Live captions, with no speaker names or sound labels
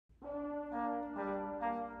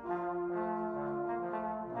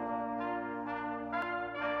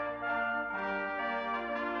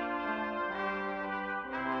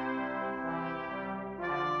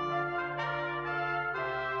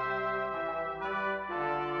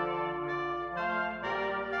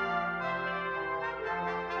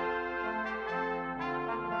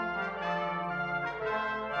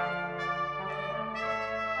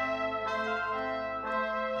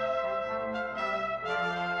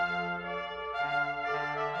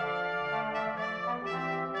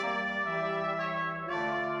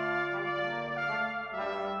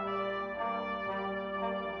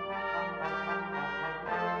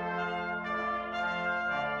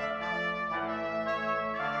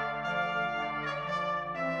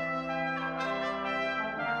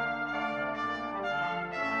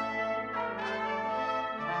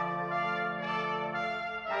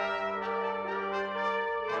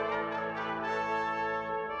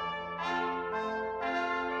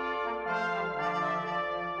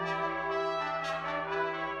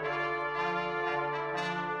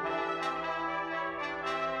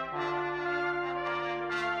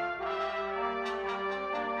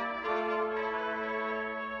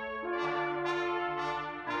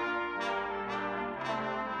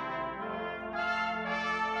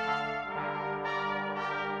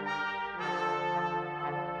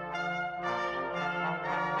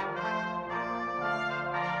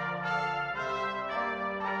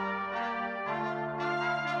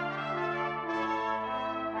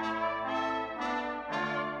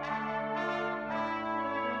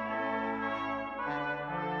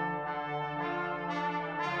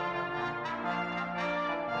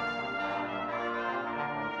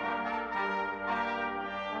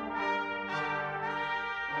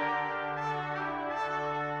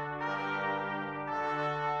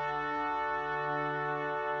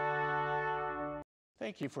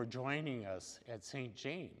Thank you for joining us at St.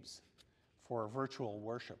 James for virtual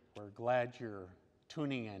worship. We're glad you're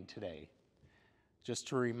tuning in today. Just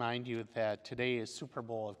to remind you that today is Super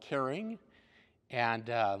Bowl of Caring,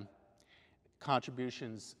 and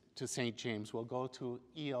contributions to St. James will go to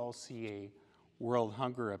ELCA World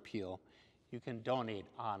Hunger Appeal. You can donate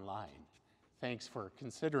online. Thanks for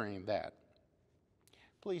considering that.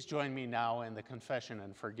 Please join me now in the confession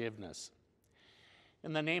and forgiveness.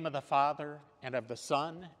 In the name of the Father, and of the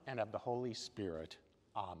Son, and of the Holy Spirit.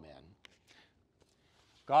 Amen.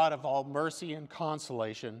 God of all mercy and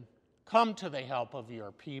consolation, come to the help of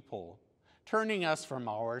your people, turning us from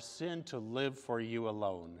our sin to live for you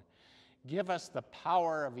alone. Give us the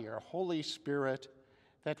power of your Holy Spirit,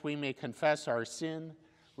 that we may confess our sin,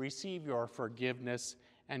 receive your forgiveness,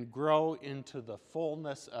 and grow into the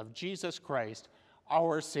fullness of Jesus Christ,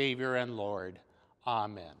 our Savior and Lord.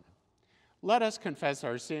 Amen. Let us confess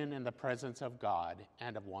our sin in the presence of God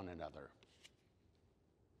and of one another.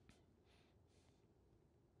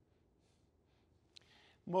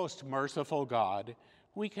 Most merciful God,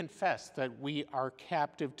 we confess that we are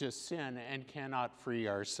captive to sin and cannot free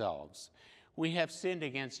ourselves. We have sinned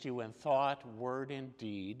against you in thought, word, and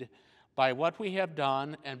deed, by what we have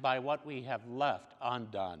done and by what we have left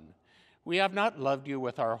undone. We have not loved you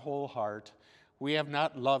with our whole heart. We have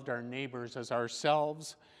not loved our neighbors as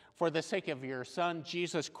ourselves. For the sake of your Son,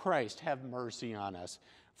 Jesus Christ, have mercy on us.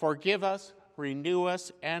 Forgive us, renew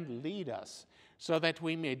us, and lead us, so that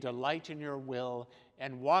we may delight in your will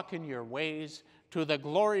and walk in your ways, to the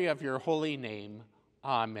glory of your holy name.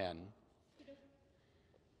 Amen.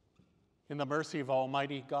 In the mercy of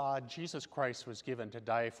Almighty God, Jesus Christ was given to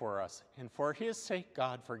die for us, and for his sake,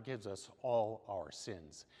 God forgives us all our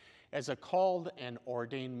sins. As a called and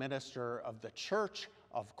ordained minister of the Church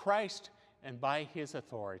of Christ, and by his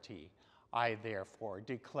authority, I therefore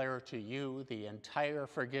declare to you the entire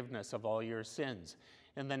forgiveness of all your sins,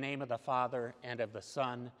 in the name of the Father, and of the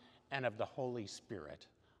Son, and of the Holy Spirit.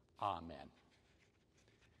 Amen.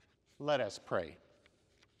 Let us pray.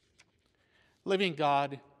 Living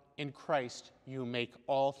God, in Christ you make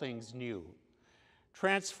all things new.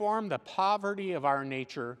 Transform the poverty of our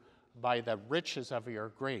nature by the riches of your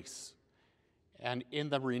grace, and in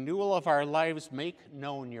the renewal of our lives make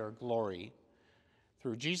known your glory.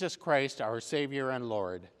 Through Jesus Christ, our Savior and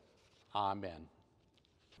Lord. Amen.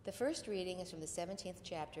 The first reading is from the 17th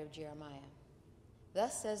chapter of Jeremiah.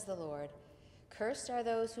 Thus says the Lord, "Cursed are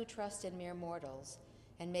those who trust in mere mortals,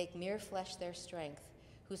 and make mere flesh their strength,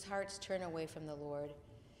 whose hearts turn away from the Lord.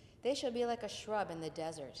 They shall be like a shrub in the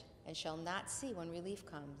desert, and shall not see when relief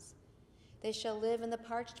comes. They shall live in the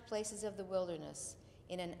parched places of the wilderness,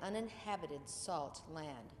 in an uninhabited salt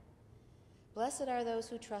land. Blessed are those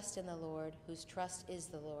who trust in the Lord, whose trust is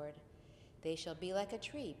the Lord. They shall be like a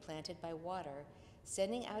tree planted by water,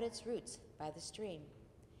 sending out its roots by the stream.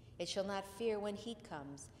 It shall not fear when heat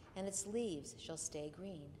comes, and its leaves shall stay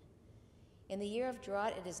green. In the year of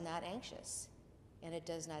drought it is not anxious, and it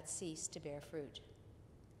does not cease to bear fruit.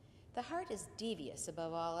 The heart is devious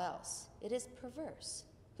above all else. It is perverse.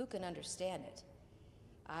 Who can understand it?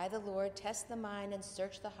 I, the Lord, test the mind and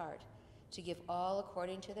search the heart, to give all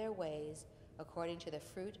according to their ways, according to the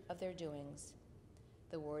fruit of their doings."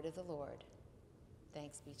 The word of the Lord.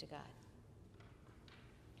 Thanks be to God.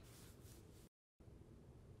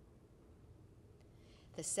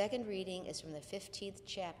 The second reading is from the 15th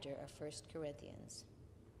chapter of 1 Corinthians.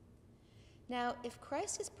 Now, if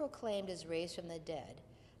Christ is proclaimed as raised from the dead,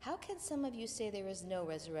 how can some of you say there is no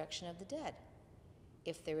resurrection of the dead?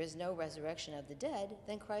 If there is no resurrection of the dead,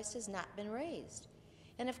 then Christ has not been raised.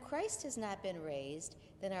 And if Christ has not been raised,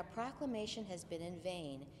 then our proclamation has been in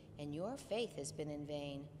vain, and your faith has been in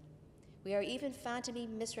vain. We are even found to be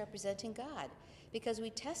misrepresenting God, because we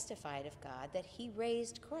testified of God that he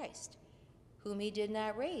raised Christ, whom he did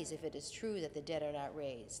not raise, if it is true that the dead are not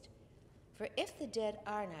raised. For if the dead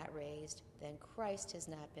are not raised, then Christ has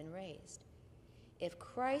not been raised. If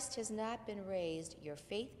Christ has not been raised, your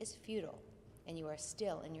faith is futile, and you are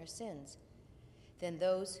still in your sins. Then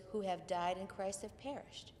those who have died in Christ have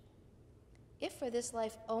perished. If for this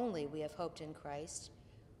life only we have hoped in Christ,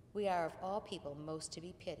 we are of all people most to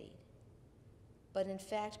be pitied. But in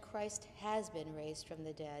fact, Christ has been raised from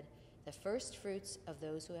the dead, the first fruits of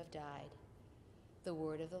those who have died. The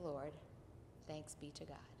word of the Lord. Thanks be to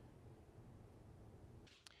God.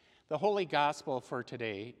 The Holy Gospel for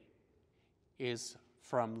today is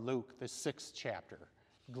from Luke, the 6th chapter.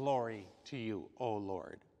 Glory to you, O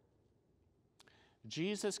Lord.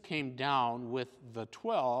 Jesus came down with the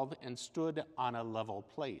 12 and stood on a level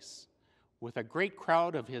place, with a great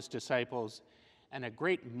crowd of his disciples and a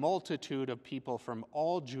great multitude of people from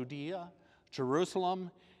all Judea,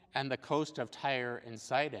 Jerusalem, and the coast of Tyre and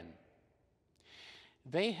Sidon.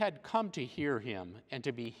 They had come to hear him and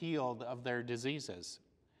to be healed of their diseases.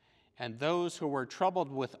 And those who were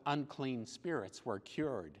troubled with unclean spirits were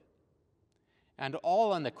cured. And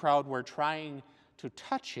all in the crowd were trying to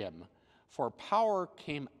touch him, for power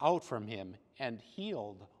came out from him and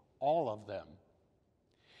healed all of them.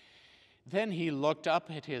 Then he looked up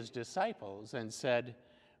at his disciples and said,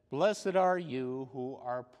 "Blessed are you who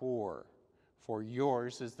are poor, for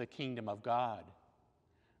yours is the kingdom of God.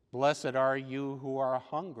 Blessed are you who are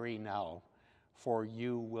hungry now, for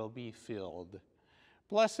you will be filled.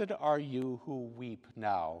 Blessed are you who weep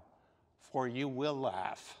now, for you will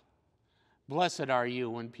laugh. Blessed are you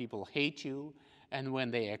when people hate you, and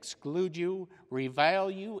when they exclude you,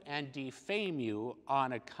 revile you, and defame you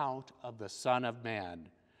on account of the Son of Man.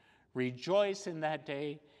 Rejoice in that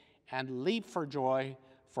day and leap for joy,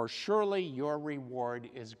 for surely your reward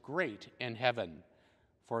is great in heaven.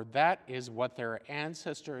 For that is what their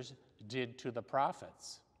ancestors did to the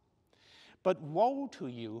prophets. But woe to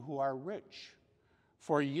you who are rich,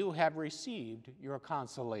 for you have received your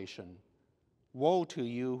consolation. Woe to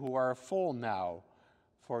you who are full now,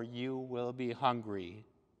 for you will be hungry.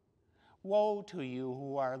 Woe to you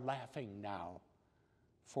who are laughing now,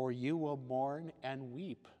 for you will mourn and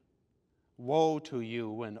weep. Woe to you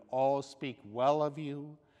when all speak well of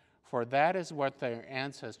you, for that is what their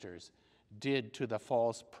ancestors did to the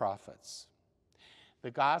false prophets.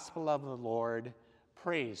 The gospel of the Lord,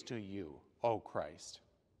 praise to you, O Christ."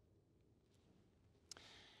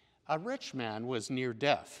 A rich man was near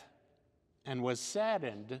death and was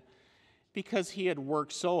saddened because he had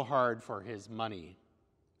worked so hard for his money,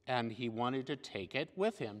 and he wanted to take it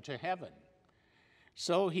with him to heaven.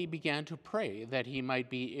 So he began to pray that he might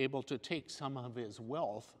be able to take some of his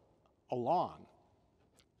wealth along.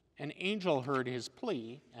 An angel heard his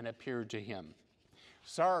plea and appeared to him.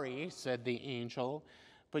 "Sorry," said the angel,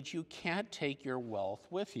 "but you can't take your wealth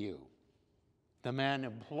with you." The man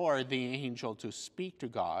implored the angel to speak to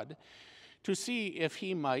God to see if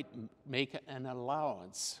he might make an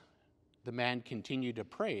allowance. The man continued to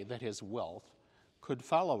pray that his wealth could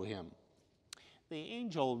follow him. The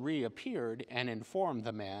angel reappeared and informed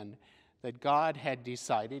the man that God had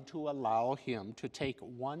decided to allow him to take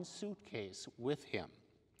one suitcase with him.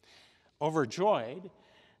 Overjoyed,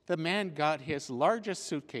 the man got his largest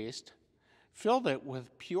suitcase, filled it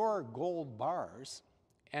with pure gold bars,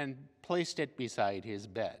 and placed it beside his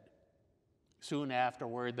bed. Soon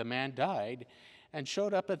afterward, the man died and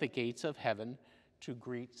showed up at the gates of heaven to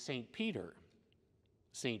greet St. Peter.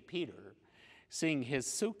 St. Peter, seeing his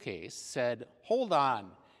suitcase, said, "Hold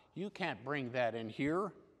on, you can't bring that in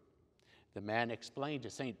here." The man explained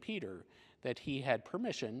to St. Peter that he had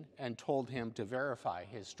permission and told him to verify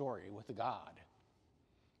his story with God.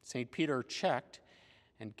 St. Peter checked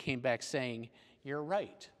and came back saying, "You're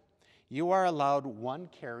right. You are allowed one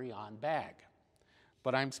carry-on bag,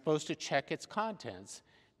 but I'm supposed to check its contents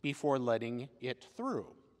before letting it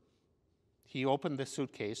through." He opened the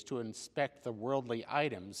suitcase to inspect the worldly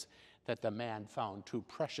items that the man found too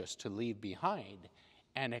precious to leave behind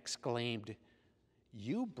and exclaimed,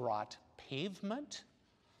 "You brought pavement?"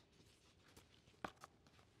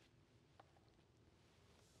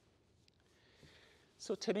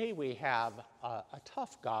 So today we have a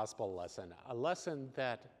tough gospel lesson, a lesson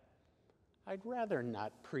that I'd rather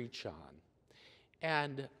not preach on.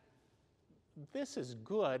 And this is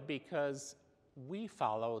good because we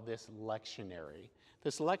follow this lectionary.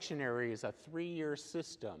 This lectionary is a 3-year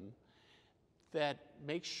system that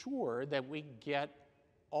makes sure that we get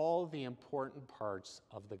all the important parts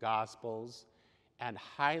of the Gospels and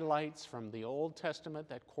highlights from the Old Testament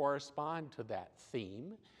that correspond to that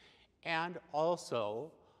theme, and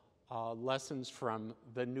also lessons from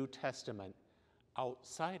the New Testament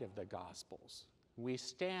outside of the Gospels. We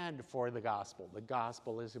stand for the gospel. The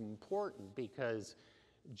gospel is important because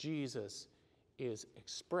Jesus is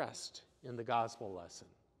expressed in the gospel lesson.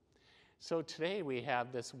 So today we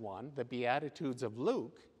have this one, the Beatitudes of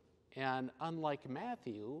Luke, and unlike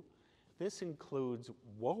Matthew, this includes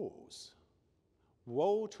woes.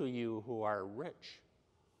 Woe to you who are rich.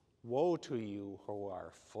 Woe to you who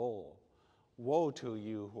are full. Woe to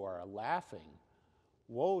you who are laughing.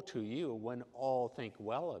 Woe to you when all think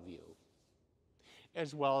well of you.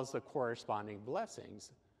 As well as the corresponding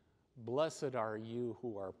blessings. Blessed are you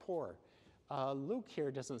who are poor. Luke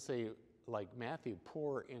here doesn't say, like Matthew,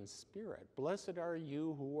 poor in spirit. Blessed are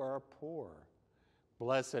you who are poor.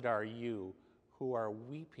 Blessed are you who are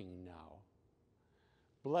weeping now.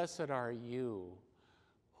 Blessed are you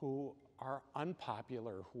who are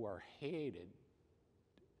unpopular, who are hated,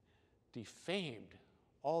 defamed,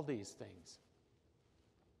 all these things.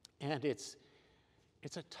 And it's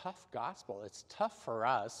a tough gospel. It's tough for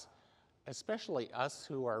us, especially us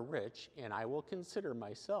who are rich, and I will consider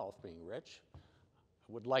myself being rich. I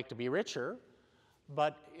would like to be richer,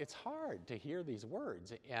 but it's hard to hear these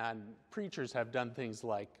words. And preachers have done things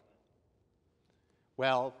like,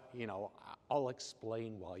 well, I'll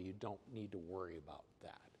explain why you don't need to worry about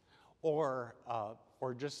that. Or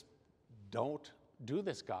just don't do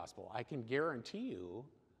this gospel. I can guarantee you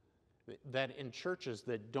that in churches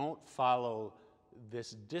that don't follow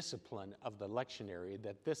this discipline of the lectionary,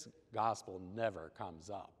 that this gospel never comes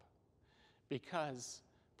up. Because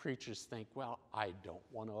preachers think, well, I don't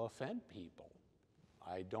want to offend people.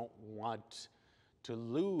 I don't want to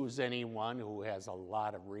lose anyone who has a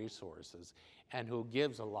lot of resources and who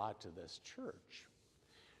gives a lot to this church.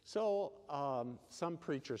 So some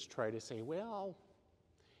preachers try to say, well,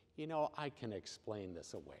 I can explain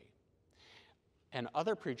this away. And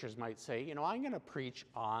other preachers might say, I'm going to preach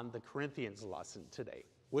on the Corinthians lesson today,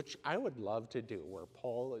 which I would love to do, where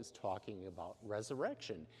Paul is talking about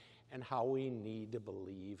resurrection and how we need to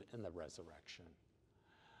believe in the resurrection.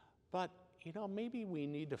 But, maybe we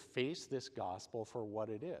need to face this gospel for what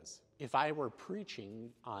it is. If I were preaching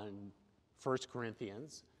on 1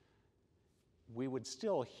 Corinthians, we would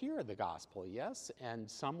still hear the gospel, yes? And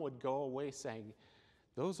some would go away saying,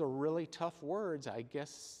 those are really tough words. I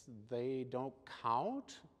guess they don't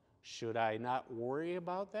count. Should I not worry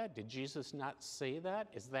about that? Did Jesus not say that?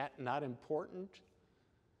 Is that not important?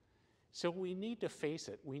 So we need to face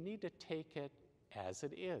it. We need to take it as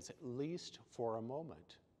it is, at least for a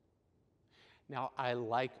moment. Now, I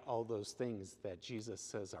like all those things that Jesus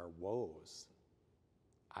says are woes.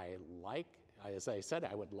 As I said,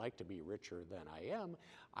 I would like to be richer than I am.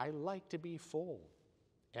 I like to be full.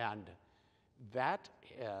 And that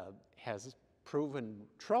has proven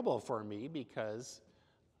trouble for me because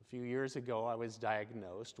a few years ago I was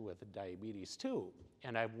diagnosed with diabetes 2,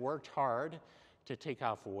 and I've worked hard to take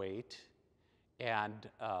off weight, and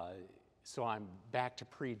so I'm back to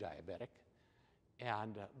pre-diabetic.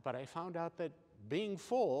 But I found out that being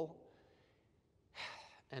full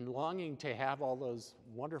and longing to have all those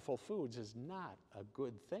wonderful foods is not a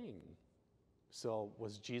good thing. So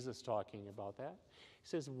was Jesus talking about that? He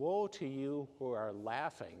says, woe to you who are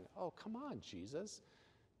laughing. Oh, come on, Jesus.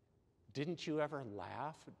 Didn't you ever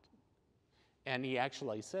laugh? And he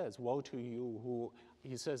actually says, woe to you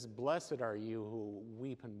he says, blessed are you who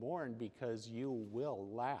weep and mourn because you will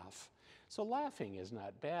laugh. So laughing is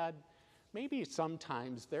not bad. Maybe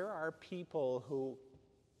sometimes there are people who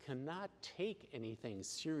cannot take anything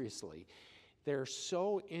seriously. They're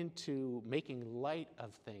so into making light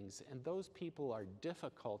of things, and those people are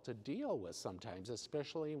difficult to deal with sometimes,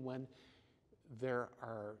 especially when there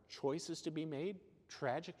are choices to be made,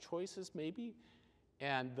 tragic choices maybe,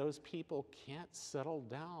 and those people can't settle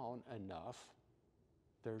down enough.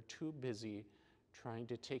 They're too busy trying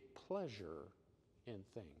to take pleasure in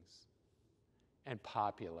things. And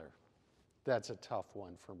popular, that's a tough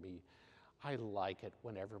one for me. I like it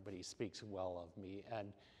when everybody speaks well of me,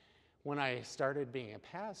 and when I started being a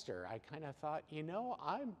pastor, I kind of thought,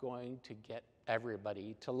 I'm going to get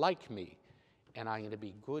everybody to like me, and I'm going to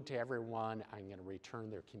be good to everyone. I'm going to return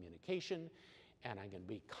their communication, and I'm going to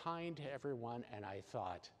be kind to everyone. And I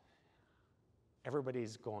thought,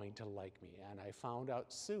 everybody's going to like me. And I found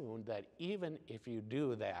out soon that even if you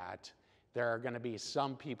do that, there are going to be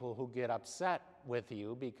some people who get upset with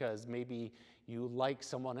you because maybe you like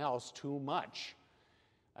someone else too much.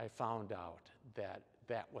 I found out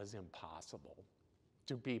that was impossible,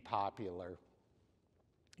 to be popular,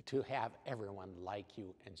 to have everyone like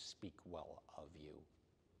you and speak well of you.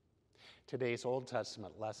 Today's Old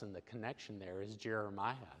Testament lesson, the connection there is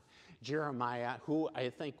Jeremiah. Jeremiah, who I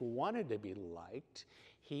think wanted to be liked,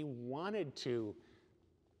 he didn't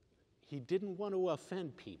want to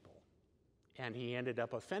offend people. And he ended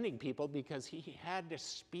up offending people because he had to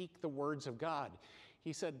speak the words of God.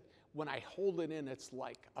 He said, when I hold it in, it's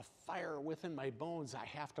like a fire within my bones. I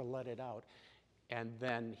have to let it out. And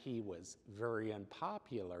then he was very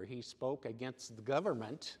unpopular. He spoke against the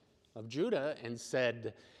government of Judah and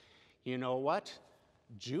said, you know what?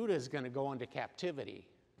 Judah is going to go into captivity.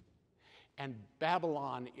 And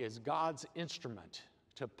Babylon is God's instrument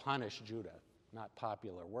to punish Judah. Not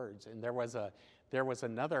popular words. And there was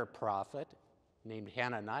another prophet named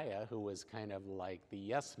Hananiah who was kind of like the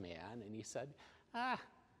yes man. And he said,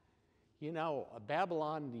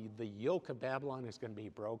 Babylon, the yoke of Babylon is going to be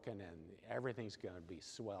broken and everything's going to be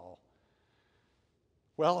swell.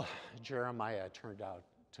 Well, Jeremiah turned out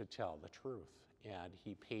to tell the truth, and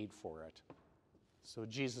he paid for it. So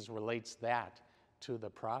Jesus relates that to the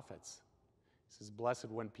prophets. He says, blessed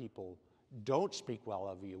when people don't speak well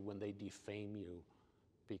of you, when they defame you,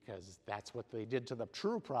 because that's what they did to the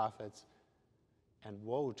true prophets. And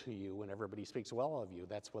woe to you when everybody speaks well of you.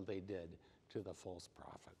 That's what they did to the false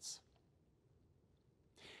prophets.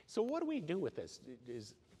 So what do we do with this?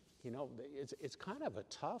 It's kind of a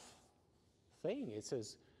tough thing. It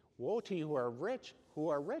says, woe to you who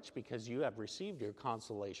are rich because you have received your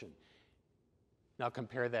consolation. Now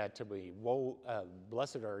compare that to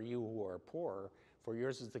blessed are you who are poor, for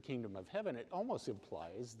yours is the kingdom of heaven. It almost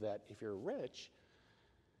implies that if you're rich,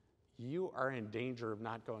 you are in danger of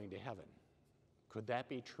not going to heaven. Could that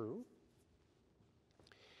be true?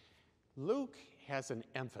 Luke has an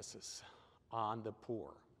emphasis on the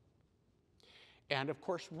poor. And of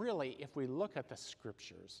course, really, if we look at the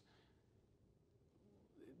scriptures,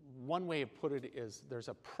 one way of put it is there's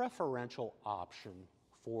a preferential option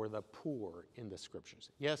for the poor in the scriptures.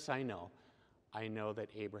 Yes, I know that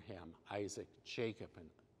Abraham, Isaac, Jacob, and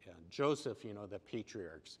Joseph, the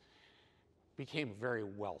patriarchs, became very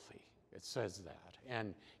wealthy. It says that.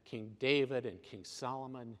 And King David and King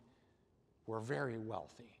Solomon were very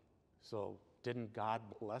wealthy. So didn't God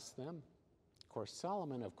bless them? Of course,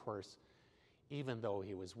 Solomon, even though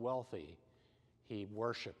he was wealthy, he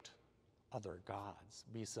worshiped other gods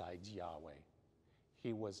besides Yahweh.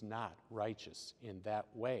 He was not righteous in that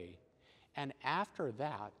way. And after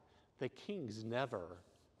that, the kings never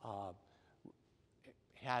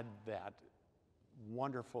had that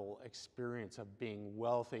wonderful experience of being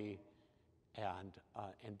wealthy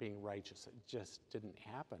and being righteous. It just didn't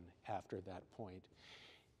happen after that point.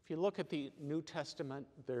 If you look at the New Testament,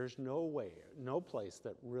 there's no place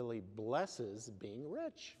that really blesses being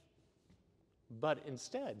rich, but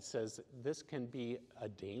instead says this can be a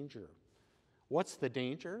danger. What's the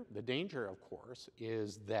danger? The danger, of course,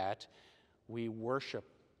 is that we worship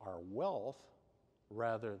our wealth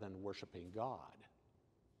rather than worshiping God.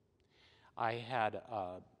 I had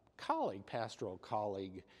a pastoral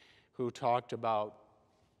colleague, who talked about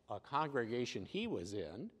a congregation he was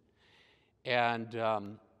in,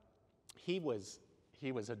 and he was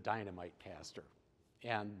a dynamite pastor,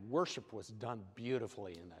 and worship was done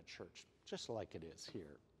beautifully in that church, just like it is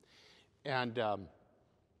here. And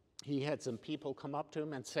he had some people come up to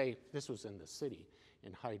him and say, this was in the city,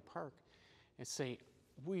 in Hyde Park, and say,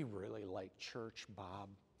 we really like church, Bob.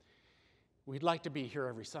 We'd like to be here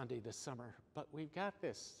every Sunday this summer, but we've got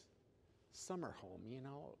this summer home,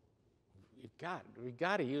 We've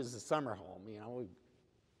got to use the summer home, Well,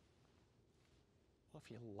 if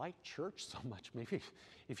you like church so much, maybe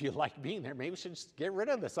if you like being there, maybe we should just get rid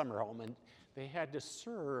of the summer home. And they had to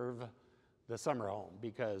serve the summer home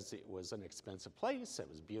because it was an expensive place, it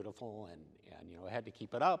was beautiful, and had to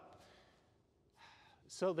keep it up.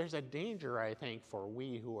 So there's a danger, I think, for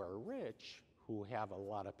we who are rich, who have a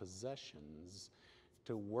lot of possessions,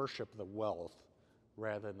 to worship the wealth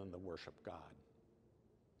rather than to worship God.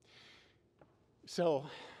 So,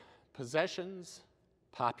 possessions,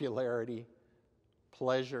 popularity,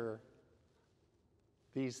 pleasure,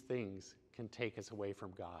 these things can take us away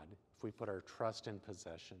from God if we put our trust in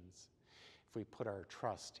possessions, if we put our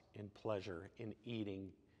trust in pleasure, in eating,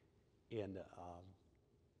 in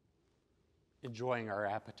enjoying our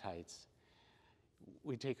appetites.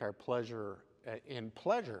 We take our pleasure in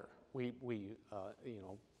pleasure. We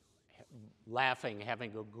laughing,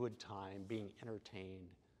 having a good time, being entertained.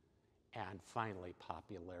 And finally,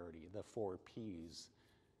 popularity, the 4 P's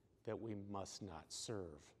that we must not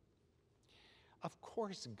serve. Of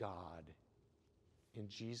course, God, in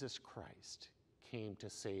Jesus Christ, came to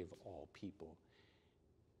save all people.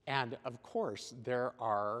 And of course,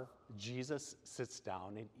 Jesus sits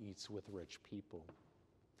down and eats with rich people.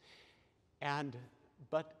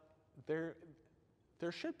 But there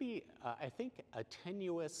should be, I think, a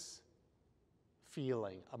tenuous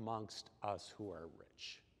feeling amongst us who are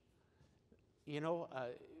rich.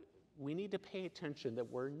 We need to pay attention that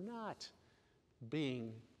we're not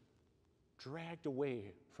being dragged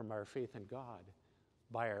away from our faith in God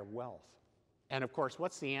by our wealth. And of course,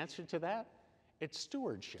 what's the answer to that? It's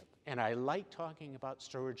stewardship. And I like talking about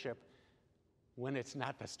stewardship when it's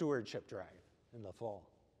not the stewardship drive in the fall.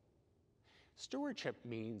 Stewardship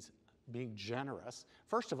means being generous.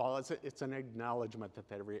 First of all, it's an acknowledgement that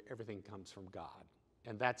everything comes from God.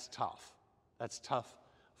 And that's tough. That's tough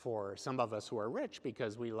for some of us who are rich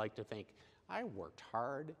because we like to think, I worked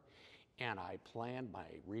hard and I planned my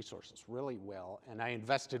resources really well and I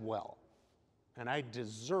invested well and I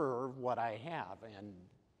deserve what I have. And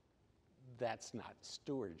that's not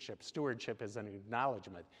stewardship. Stewardship is an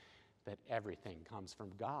acknowledgement that everything comes from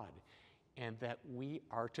God and that we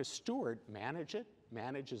are to steward, manage it.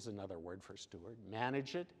 Manage is another word for steward.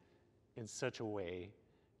 Manage it in such a way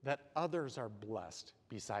that others are blessed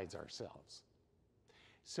besides ourselves.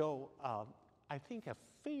 So I think a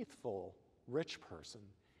faithful rich person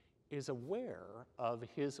is aware of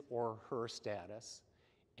his or her status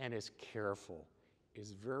and is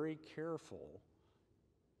very careful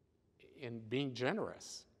in being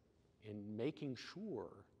generous, in making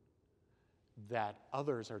sure that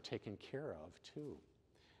others are taken care of too.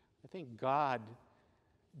 I think God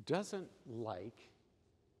doesn't like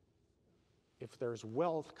if there's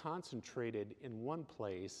wealth concentrated in one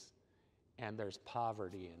place and there's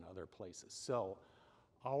poverty in other places. So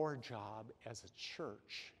our job as a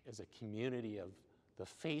church, as a community of the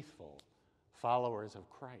faithful followers of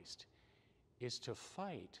Christ, is to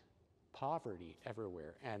fight poverty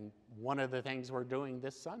everywhere. And one of the things we're doing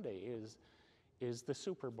this Sunday is the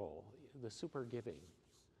Super Bowl, the super giving,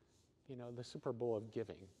 the Super Bowl of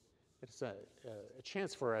giving. It's a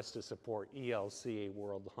chance for us to support ELCA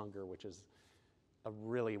World Hunger, which is a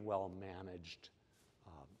really well-managed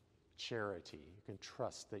charity. You can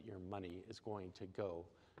trust that your money is going to go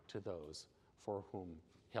to those for whom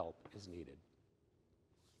help is needed.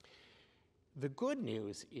 The good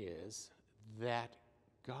news is that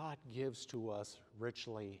God gives to us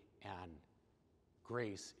richly, and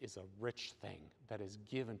grace is a rich thing that is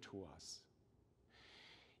given to us.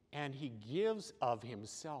 And he gives of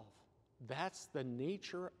himself. That's the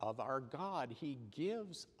nature of our God. He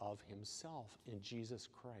gives of himself in Jesus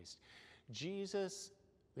Christ. Jesus,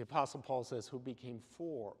 the Apostle Paul says, who became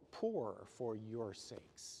poor for your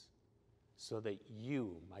sakes, so that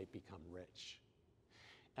you might become rich.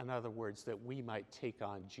 In other words, that we might take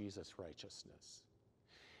on Jesus' righteousness.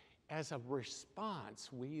 As a response,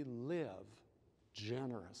 we live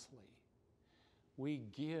generously. We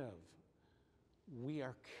give. We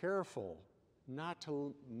are careful not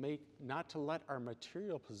to let our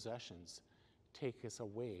material possessions take us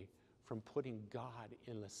away from putting God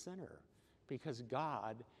in the center, because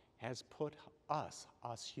God has put us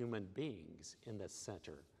human beings, in the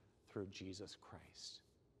center through Jesus Christ.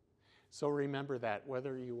 So remember that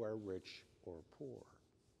whether you are rich or poor,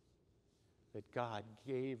 that God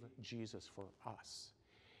gave Jesus for us,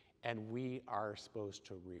 and we are supposed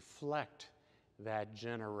to reflect that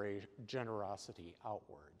generosity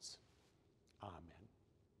outwards. Amen.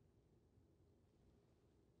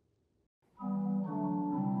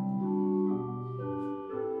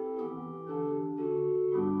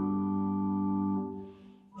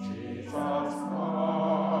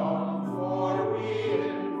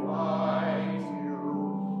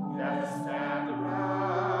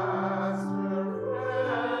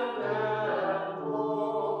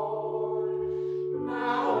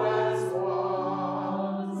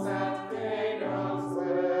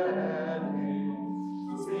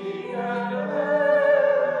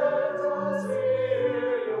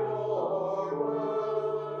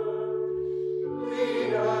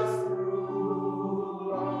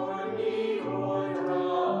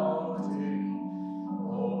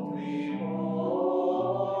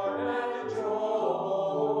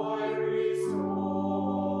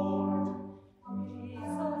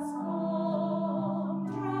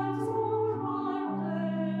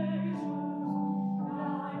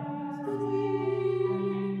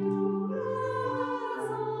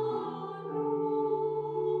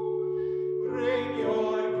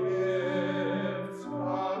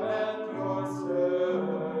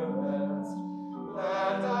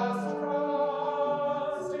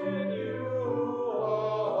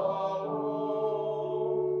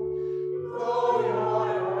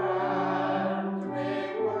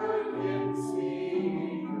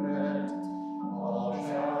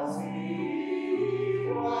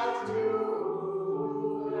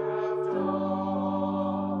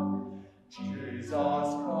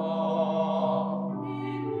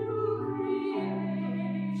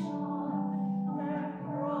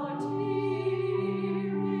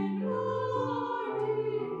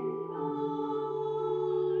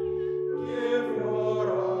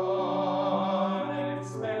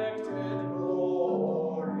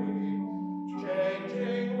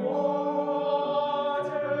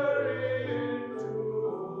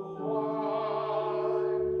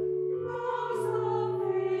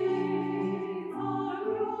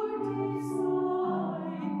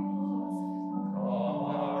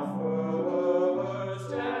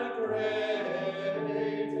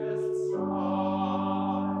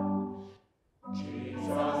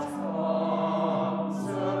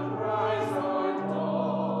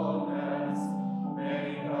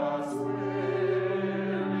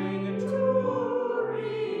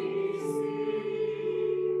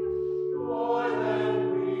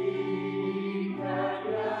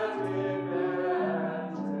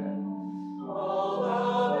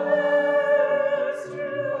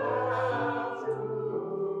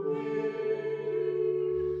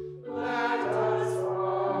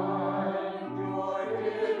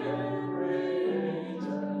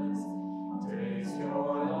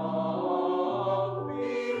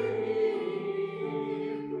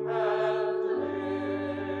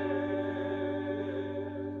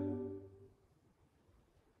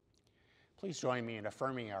 Please join me in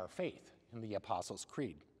affirming our faith in the Apostles'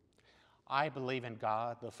 Creed. I believe in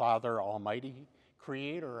God, the Father Almighty,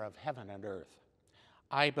 creator of heaven and earth.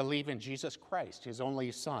 I believe in Jesus Christ, his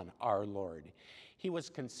only Son, our Lord. He was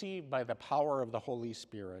conceived by the power of the Holy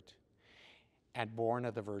Spirit and born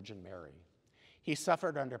of the Virgin Mary. He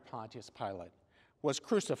suffered under Pontius Pilate, was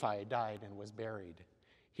crucified, died, and was buried.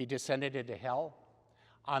 He descended into hell.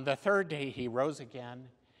 On the third day, he rose again.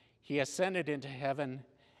 He ascended into heaven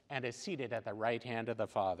and is seated at the right hand of the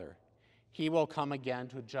Father. He will come again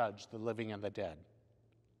to judge the living and the dead.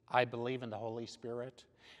 I believe in the Holy Spirit,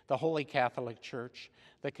 the Holy Catholic Church,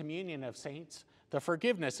 the communion of saints, the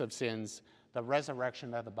forgiveness of sins, the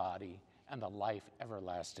resurrection of the body, and the life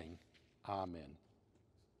everlasting. Amen.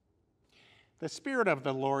 The Spirit of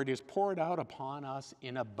the Lord is poured out upon us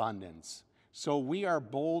in abundance, so we are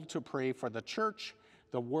bold to pray for the church,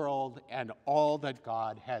 the world, and all that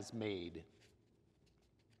God has made.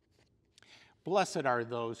 Blessed are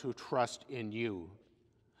those who trust in you.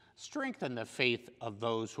 Strengthen the faith of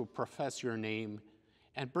those who profess your name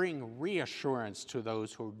and bring reassurance to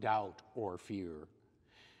those who doubt or fear.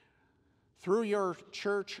 Through your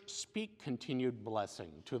church, speak continued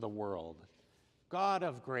blessing to the world. God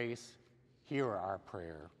of grace, hear our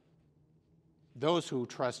prayer. Those who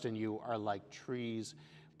trust in you are like trees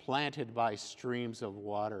planted by streams of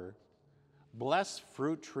water. Bless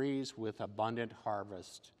fruit trees with abundant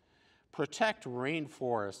harvest. Protect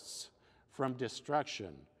rainforests from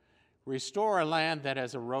destruction. Restore a land that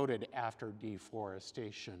has eroded after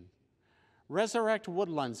deforestation. Resurrect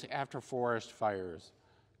woodlands after forest fires.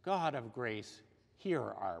 God of grace, hear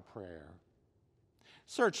our prayer.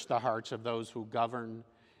 Search the hearts of those who govern,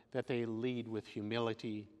 that they lead with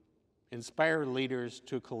humility. Inspire leaders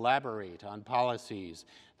to collaborate on policies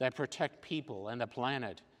that protect people and the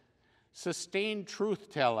planet. Sustain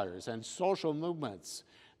truth tellers and social movements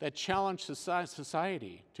that challenge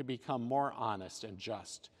society to become more honest and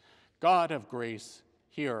just. God of grace,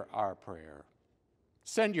 hear our prayer.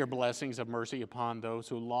 Send your blessings of mercy upon those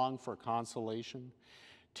who long for consolation.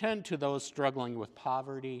 Tend to those struggling with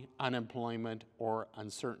poverty, unemployment, or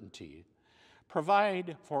uncertainty.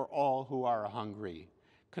 Provide for all who are hungry.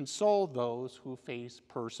 Console those who face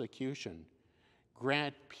persecution.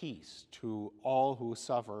 Grant peace to all who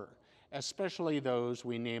suffer, especially those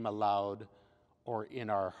we name aloud or in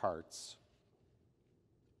our hearts.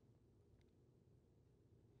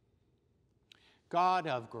 God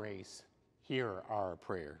of grace, hear our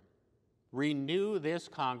prayer. Renew this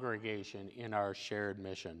congregation in our shared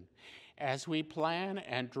mission. As we plan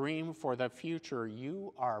and dream for the future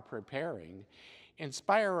you are preparing,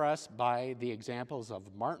 inspire us by the examples of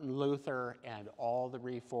Martin Luther and all the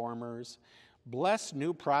reformers. Bless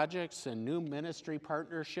new projects and new ministry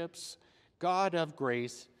partnerships. God of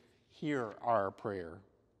grace, hear our prayer.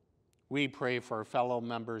 We pray for fellow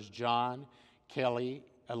members John, Kelly,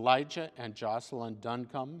 Elijah and Jocelyn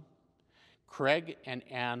Duncombe, Craig and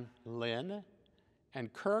Ann Lynn,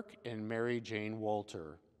 and Kirk and Mary Jane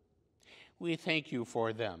Wolter. We thank you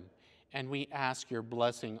for them, and we ask your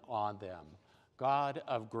blessing on them. God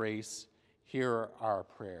of grace, hear our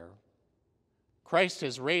prayer. Christ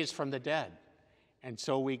is raised from the dead, and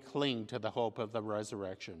so we cling to the hope of the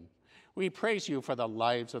resurrection. We praise you for the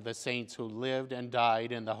lives of the saints who lived and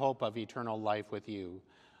died in the hope of eternal life with you.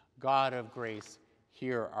 God of grace,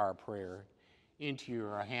 hear our prayer. Into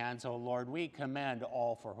your hands, O Lord, we commend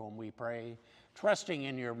all for whom we pray, trusting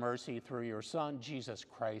in your mercy through your Son, Jesus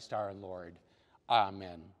Christ our Lord.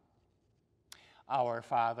 Amen. Our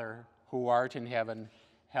Father, who art in heaven,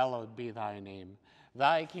 hallowed be thy name.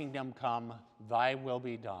 Thy kingdom come, thy will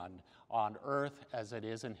be done, on earth as it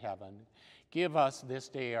is in heaven. Give us this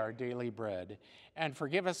day our daily bread, and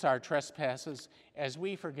forgive us our trespasses as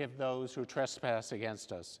we forgive those who trespass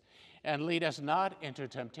against us. And lead us not into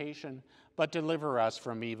temptation, but deliver us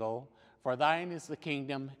from evil. For thine is the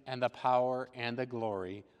kingdom, and the power, and the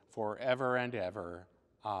glory, forever and ever.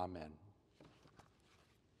 Amen.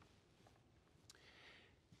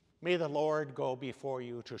 May the Lord go before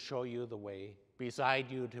you to show you the way,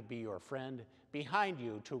 beside you to be your friend, behind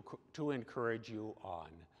you to encourage you on,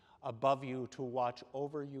 above you to watch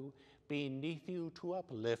over you, beneath you to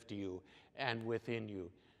uplift you, and within you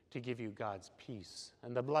to give you God's peace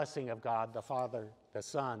and the blessing of God, the Father, the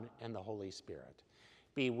Son, and the Holy Spirit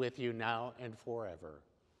be with you now and forever.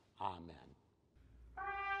 Amen.